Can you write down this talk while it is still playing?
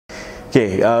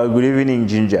Good evening,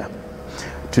 Ginger.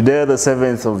 Today, the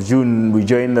 7th of June, we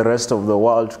join the rest of the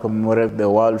world to commemorate the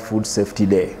World Food Safety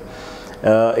Day.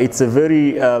 It's a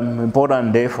very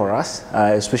important day for us,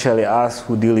 especially us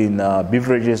who deal in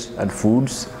beverages and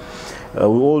foods. We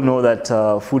all know that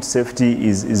food safety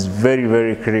is very,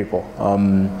 very critical.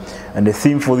 And the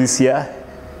theme for this year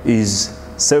is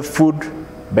safe food,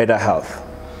 better health.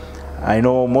 I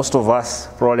know most of us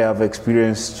probably have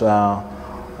experienced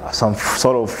some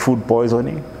sort of food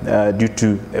poisoning due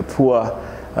to poor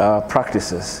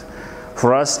practices.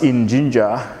 For us in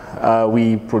Ginger,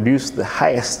 we produce the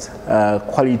highest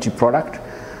quality product.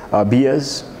 Our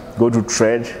beers go to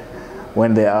trade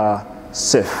when they are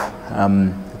safe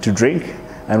to drink,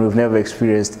 and we've never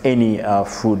experienced any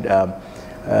food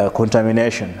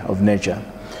contamination of nature.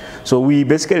 So we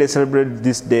basically celebrate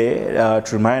this day to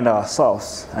remind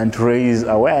ourselves and to raise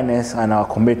awareness and our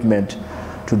commitment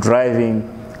to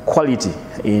driving quality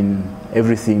in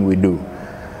everything we do,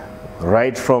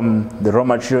 right from the raw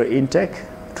material intake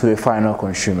to the final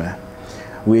consumer.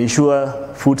 We ensure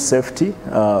food safety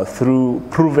through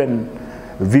proven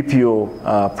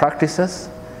VPO practices,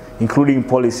 including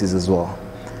policies as well,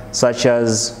 such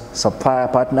as supplier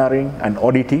partnering and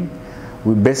auditing.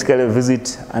 We basically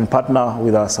visit and partner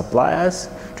with our suppliers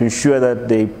to ensure that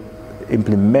they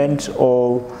implement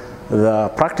all the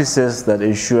practices that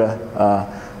ensure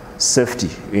safety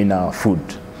in our food,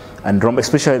 and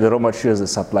especially the raw materials that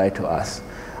supply to us.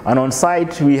 And on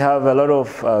site, we have a lot of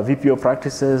VPO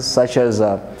practices such as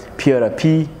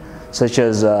PRP, such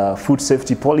as food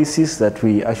safety policies that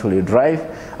we actually drive,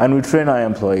 and we train our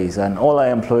employees, and all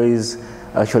our employees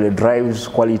actually drives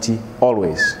quality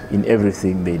always in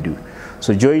everything they do.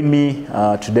 So join me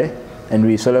today, and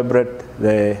we celebrate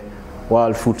the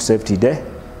World Food Safety Day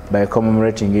by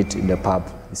commemorating it in the pub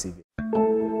this evening.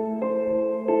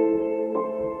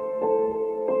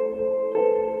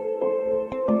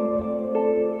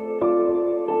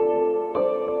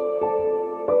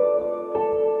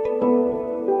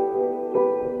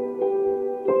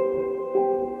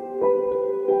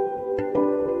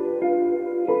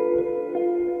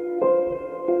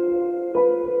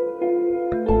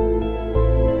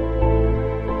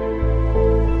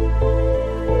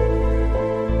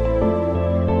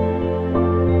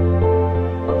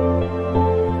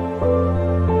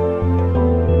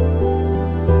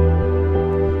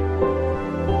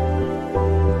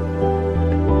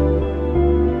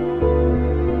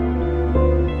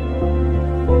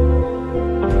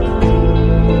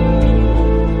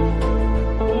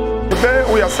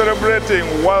 Today we are celebrating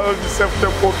World Safety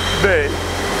Food Day,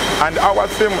 and our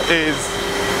theme is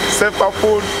safer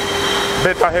food,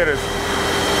 better health.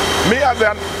 Me as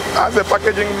a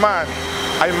packaging man,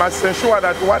 I must ensure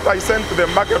that what I send to the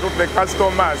market of the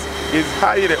customers is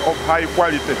highly of high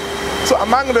quality. So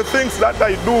among the things that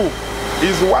I do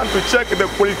is want to check the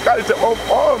quality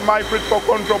of all my critical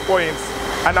control points,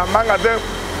 and among them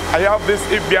I have this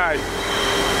EBI.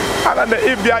 Under the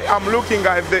EBI, I'm looking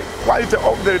at the quality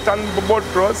of the returnable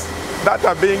bottles that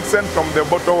are being sent from the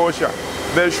bottle washer.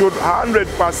 They should 100%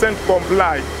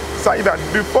 comply, so that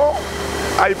before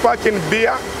I pack in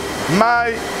beer,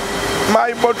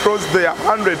 my bottles, they are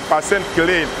 100%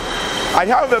 clean. I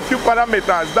have a few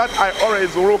parameters that I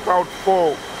always look out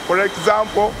for. For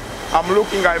example, I'm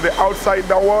looking at the outside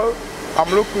the wall,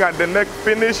 I'm looking at the neck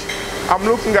finish, I'm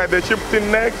looking at the chipped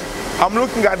in neck, I'm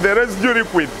looking at the residue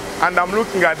liquid, and I'm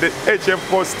looking at the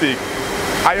HF4 stick.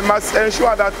 I must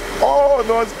ensure that all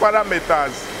those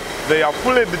parameters, they are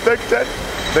fully detected,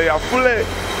 they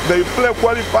fully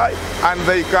qualify, and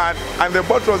the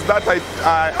bottles that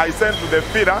I send to the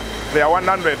feeder, they are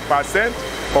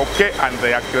 100% okay and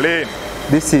they are clean.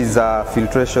 This is a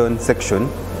filtration section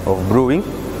of brewing.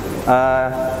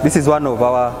 This is one of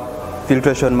our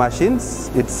filtration machines.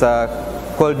 It's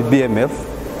called BMF.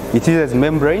 It uses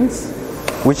membranes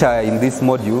which are in these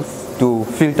modules to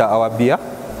filter our beer.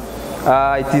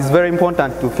 It is very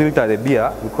important to filter the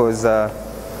beer because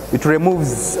it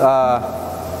removes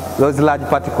those large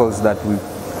particles that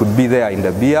could be there in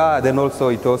the beer. Then also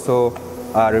it also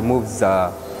removes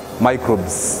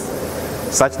microbes,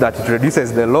 such that it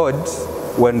reduces the load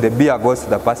when the beer goes to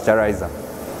the pasteurizer.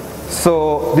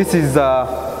 So this is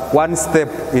one step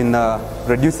in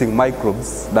reducing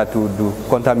microbes that would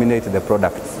contaminate the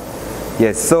product.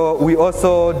 Yes, so we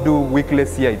also do weekly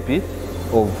CIP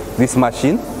of this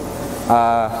machine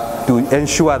to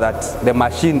ensure that the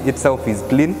machine itself is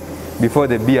clean before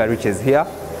the beer reaches here.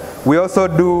 We also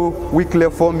do weekly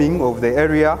foaming of the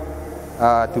area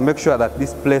to make sure that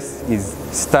this place is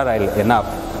sterile enough.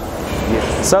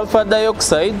 Yes. Sulfur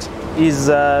dioxide is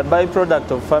a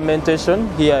byproduct of fermentation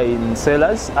here in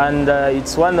cellars, and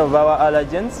it's one of our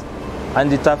allergens,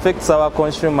 and it affects our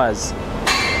consumers,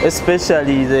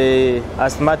 especially the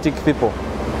asthmatic people.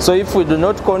 So if we do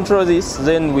not control this,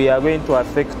 then we are going to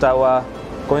affect our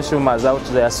consumers out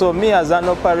there. So me as an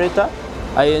operator,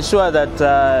 I ensure that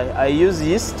I use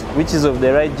yeast, which is of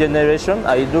the right generation.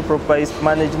 I do proper yeast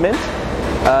management,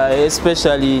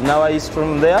 especially in our yeast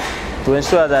room there, to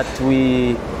ensure that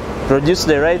we produce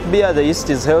the right beer. The yeast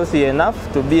is healthy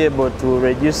enough to be able to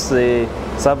reduce the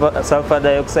sulfur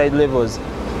dioxide levels.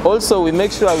 Also, we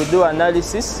make sure we do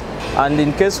analysis, and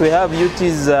in case we have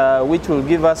UTs which will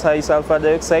give us high sulfur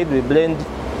dioxide, we blend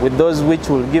with those which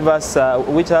will give us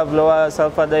which have lower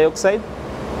sulfur dioxide,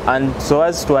 and so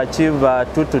as to achieve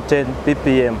 2 to 10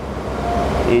 ppm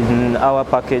in our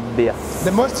packaged beer.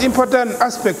 The most important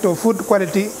aspect of food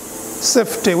quality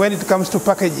safety when it comes to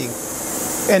packaging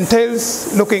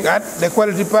entails looking at the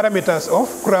quality parameters of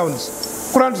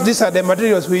crowns. Crowns, these are the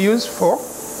materials we use for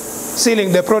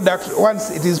sealing the product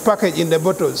once it is packaged in the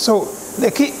bottles. So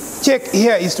the key check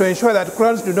here is to ensure that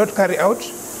crowns do not carry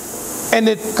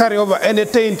over any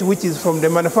taint which is from the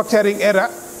manufacturing error,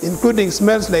 including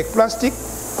smells like plastic,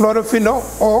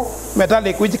 chlorophenol, or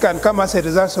metallic, which can come as a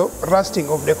result of rusting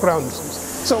of the crowns.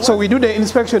 So we do the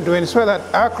inspection to ensure that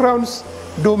our crowns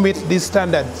do meet these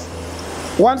standards.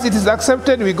 Once it is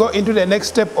accepted, we go into the next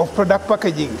step of product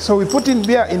packaging. So we put in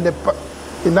beer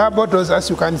in our bottles, as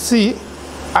you can see,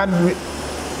 and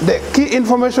the key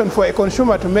information for a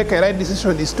consumer to make a right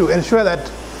decision is to ensure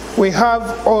that we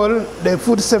have all the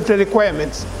food safety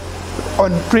requirements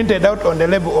printed out on the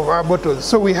label of our bottles.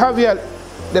 So we have here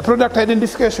the product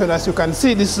identification. As you can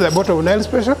see, this is a bottle of Nile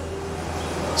Special.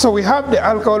 So we have the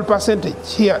alcohol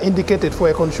percentage here indicated for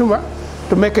a consumer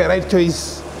to make a right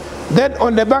choice. Then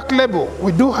on the back label,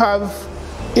 we do have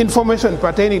information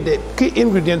pertaining to the key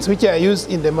ingredients which are used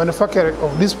in the manufacture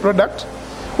of this product.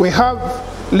 We have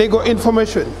legal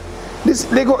information. This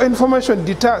legal information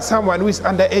deters someone who is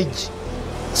underage,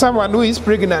 someone who is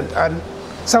pregnant, and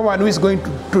someone who is going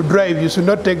to drive. You should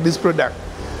not take this product.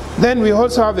 Then we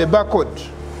also have a barcode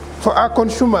for our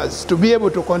consumers to be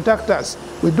able to contact us.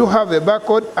 We do have a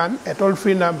barcode and a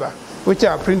toll-free number which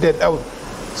are printed out.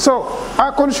 So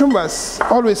our consumers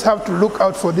always have to look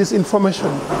out for this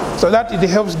information so that it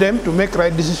helps them to make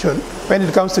right decision when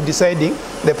it comes to deciding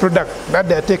the product that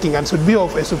they are taking, and should be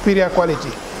of a superior quality.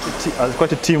 As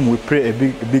quite a team, we play a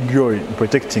big role in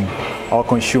protecting our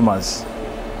consumers.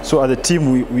 So as a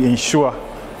team, we ensure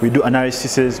we do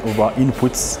analysis of our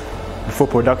inputs before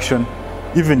production,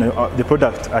 even the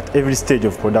product at every stage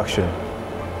of production.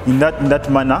 In that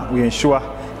manner, we ensure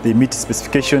they meet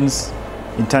specifications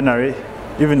internally,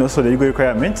 even also the legal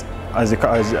requirements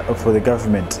for the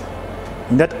government.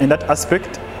 In that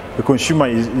aspect, the consumer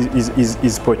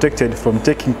is protected from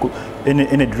taking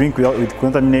any drink with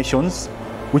contaminations,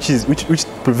 which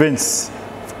prevents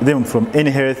them from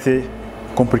any healthy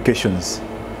complications.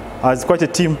 As quite a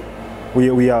team,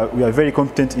 we are very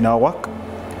competent in our work,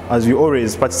 as we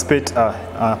always participate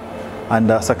and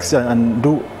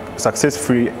do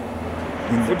successfully.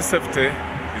 Food safety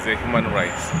is a human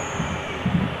right.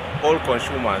 All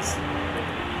consumers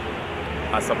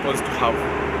are supposed to have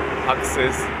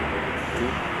access to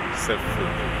safe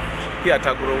food. Here at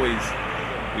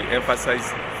AgroWays, we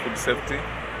emphasize food safety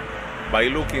by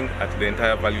looking at the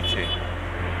entire value chain.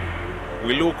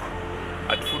 We look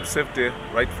at food safety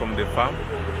right from the farm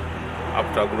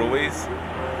up to AgroWays,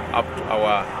 up to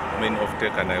our main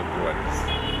offtake and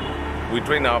breweries. We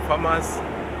train our farmers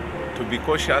to be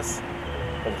cautious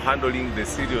of handling the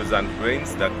cereals and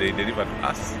grains that they deliver to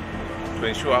us to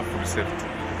ensure food safety.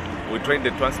 We train the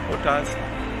transporters,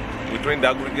 we train the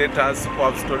aggregators who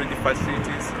have storage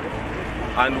facilities,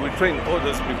 and we train all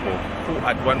those people who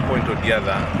at one point or the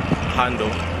other handle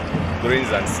grains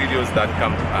and cereals that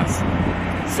come to us.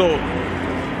 So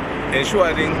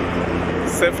ensuring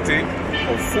safety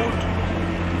of food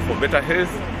for better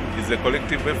health is a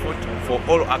collective effort for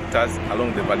all actors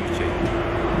along the value chain.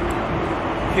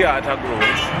 Here at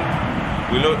AgroWays,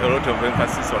 we lay a lot of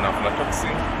emphasis on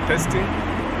aflatoxin testing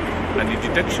and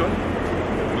detection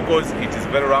because it is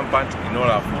very rampant in all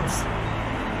our foods.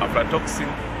 Aflatoxin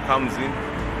comes in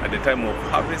at the time of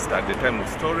harvest, at the time of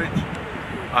storage,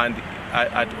 and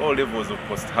at all levels of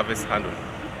post-harvest handling.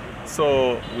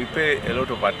 So we pay a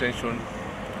lot of attention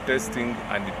to testing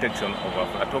and detection of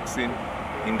aflatoxin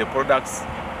in the products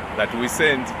that we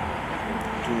send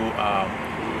to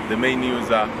the main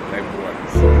user, like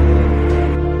breweries.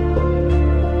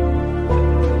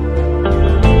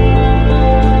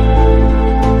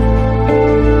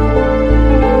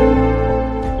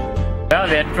 Well,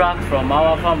 we are back from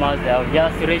our farmers. They have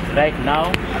just reached right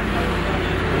now.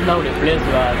 Now the place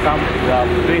we are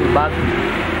doing back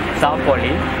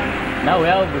sampling. Now we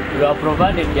are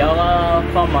provided our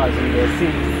farmers with the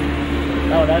seeds.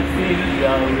 Now that seed we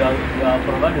are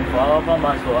providing for our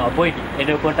farmers to avoid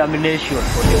any contamination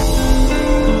for them.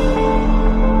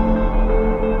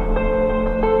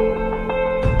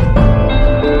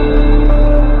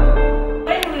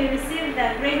 When we receive the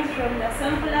grains from the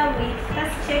sampler, we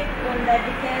first check on the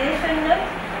declaration note.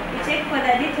 We check for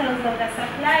the details of the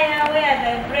supplier, where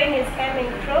the grain is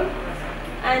coming from.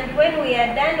 And when we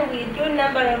are done, we do a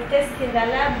number of tests in the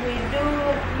lab. We do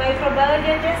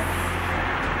microbiology tests,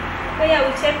 where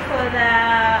we check for the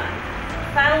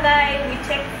fungi, we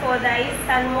check for the yeast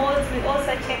and molds, we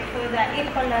also check for the E.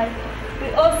 coli. We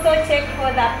also check for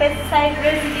the pesticide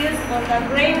residues on the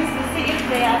grains to see if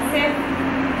they are safe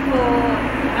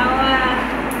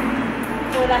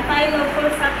for the final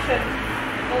consumption,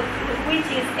 which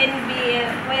is NBL,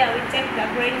 where we check the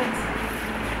grains.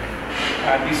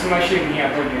 This machine here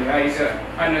called the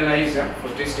analyzer for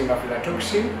testing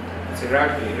aflatoxin. It's a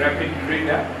rapid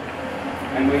reader,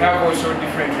 and we have also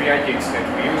different reagents that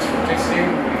we use for testing.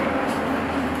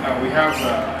 We have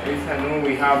ethanol,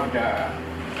 we have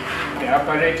the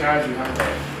apparatus, we have the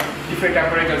different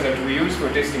apparatus that we use for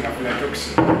testing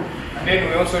aflatoxin. And then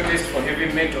we also test for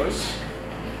heavy metals,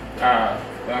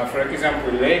 for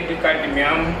example, lead,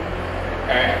 cadmium.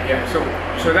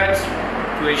 So that's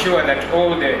to ensure that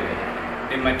all the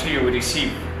material we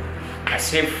receive are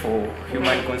safe for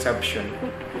human consumption.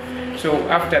 So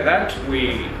after that,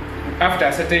 after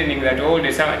ascertaining that all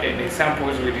the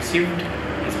samples we received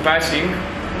is passing,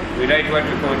 we write what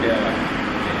we call the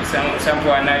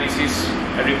sample analysis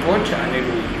report, and then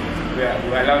we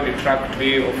allow the truck to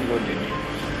be offloaded.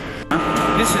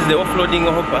 This is the offloading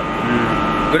hopper.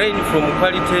 Grain from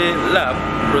quality lab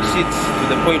proceeds to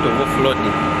the point of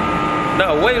offloading.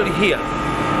 Now, while here,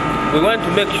 we want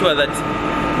to make sure that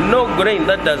no grain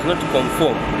that does not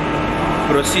conform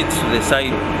proceeds to the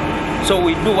silo. So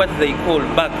we do what they call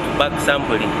back-to-back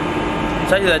sampling,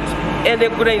 such that any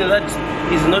grain that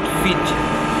is not fit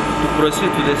to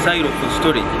proceed to the silo for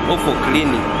storage or for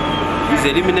cleaning is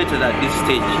eliminated at this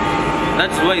stage.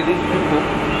 That's why these people,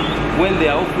 when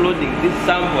they are offloading, this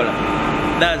sampler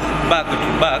does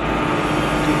back-to-back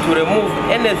to remove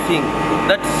anything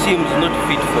that seems not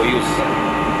fit for use.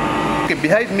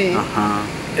 Behind me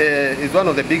is one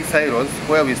of the big silos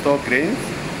where we store grains.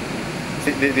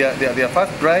 They are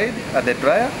first dried at the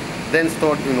dryer, then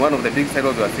stored in one of the big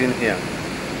silos we are seeing here.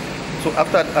 So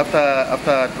after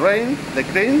drying the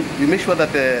grain, we make sure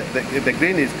that the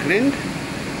grain is cleaned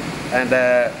and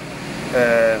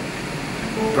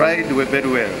dried very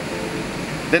well.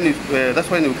 Then that's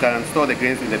when you can store the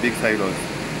grains in the big silos.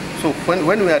 So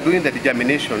when we are doing the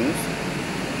degerminations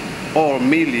or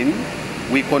milling,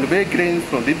 we convey grains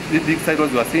from these big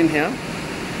silos you are seeing here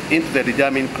into the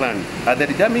degermin plant. At the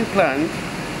degermin plant,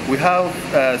 we have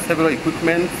several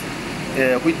equipment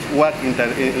which work in the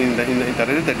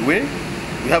interrelated way.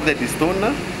 We have the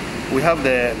destoner, we have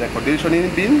the conditioning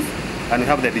bins, and we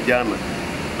have the degermer.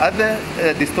 At the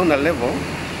destoner level,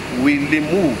 we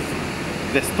remove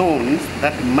the stones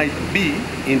that might be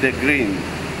in the grain.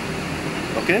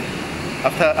 Okay?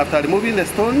 After removing the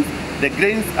stones, the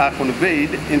grains are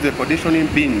conveyed into the conditioning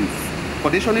bins.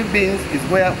 Conditioning bins is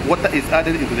where water is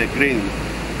added into the grain.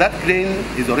 That grain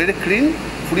is already clean,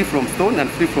 free from stone and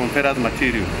free from ferrous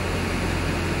material.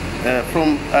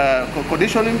 From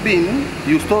conditioning bin,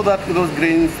 you store those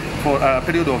grains for a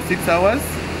period of 6 hours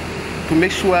to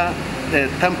make sure the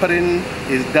tampering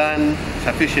is done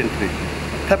sufficiently.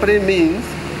 Tampering means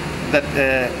that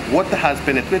water has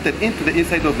penetrated into the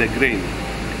inside of the grain.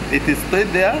 It is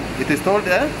stored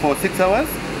there for 6 hours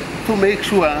to make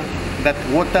sure that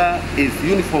water is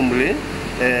uniformly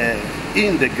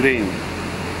in the grain.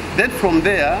 Then from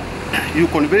there, you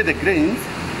convey the grains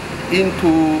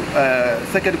into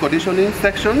second conditioning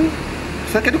section.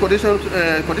 Second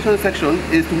conditioning section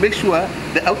is to make sure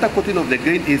the outer coating of the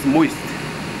grain is moist.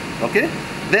 Okay?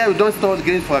 There we don't store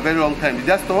grains for a very long time. We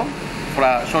just store for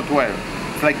a short while.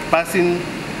 It's like passing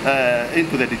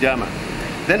into the degermer.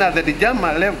 Then at the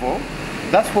degermer level,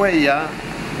 that's where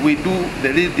we do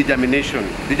the real degermination.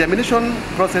 The degermination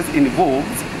process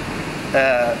involves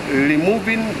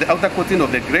removing the outer coating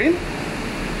of the grain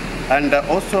and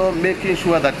also making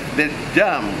sure that the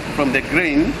germ from the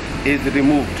grain is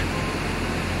removed.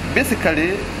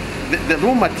 Basically, the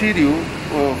raw material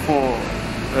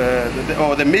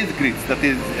or the maize grits that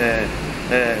is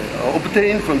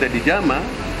obtained from the degermer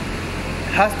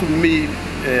has to be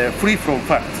free from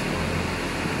fat,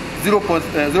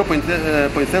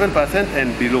 0.7%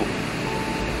 and below.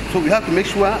 So we have to make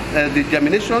sure the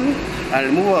germination and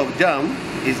removal of germ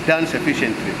is done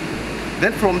sufficiently.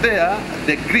 Then from there,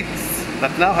 the grits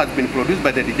that now has been produced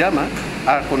by the dejammer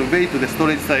are conveyed to the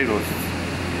storage silos.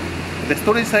 The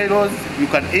storage silos, you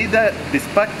can either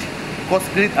dispatch coarse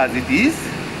grit as it is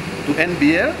to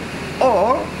NBL,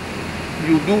 or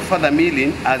you do further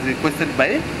milling as requested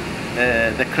by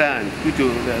the client, which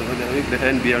is the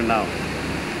NBL now.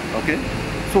 Okay?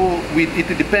 So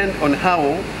it depends on how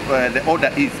the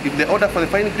order is. If the order for the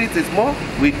fine grits is more,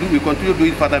 we continue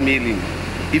doing further milling.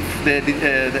 If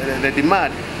the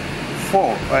demand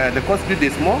for the coarse grit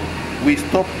is more, we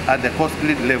stop at the coarse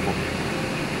grit level.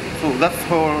 So that's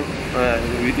how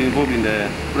we involved in the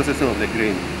processing of the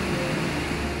grain.